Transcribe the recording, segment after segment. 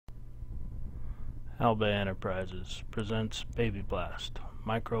ALBA Enterprises presents Babyplast,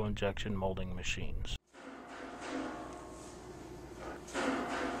 micro-injection molding machines.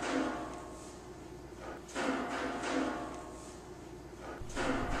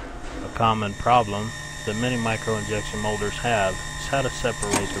 A common problem that many micro-injection molders have is how to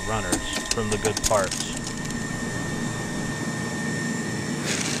separate the runners from the good parts.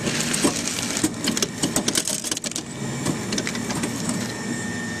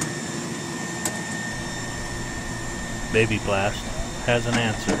 Babyplast has an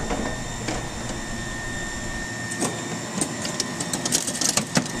answer.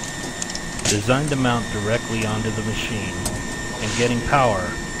 Designed to mount directly onto the machine and getting power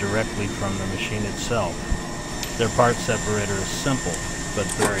directly from the machine itself, their part separator is simple but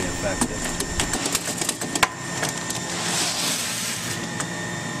very effective.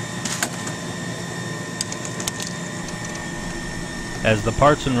 As the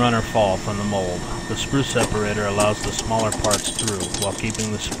parts and runner fall from the mold, the sprue separator allows the smaller parts through while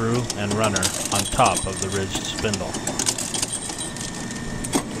keeping the sprue and runner on top of the ridged spindle.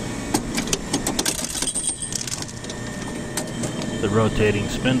 The rotating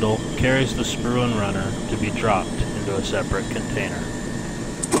spindle carries the sprue and runner to be dropped into a separate container.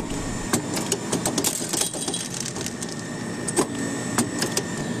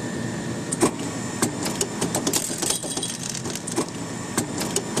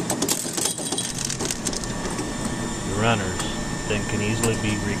 Runners then can easily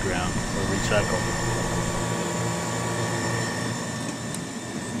be reground or recycled.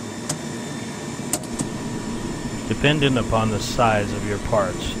 Dependent upon the size of your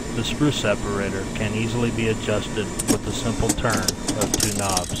parts, the sprue separator can easily be adjusted with the simple turn of two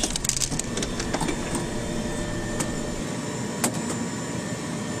knobs.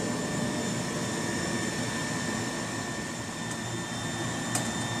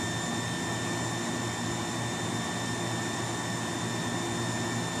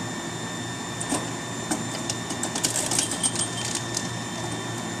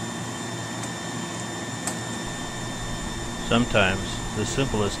 Sometimes, the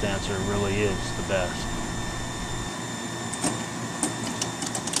simplest answer really is the best.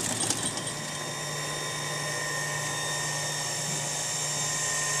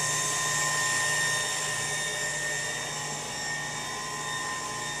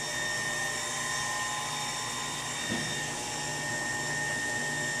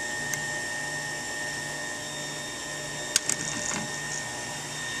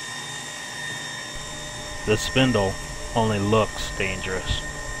 The spindle only looks dangerous.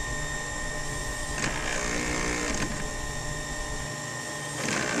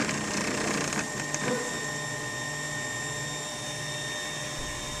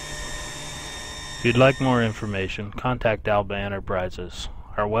 If you'd like more information, contact ALBA Enterprises.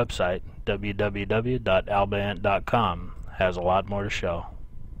 Our website, www.albaent.com, has a lot more to show.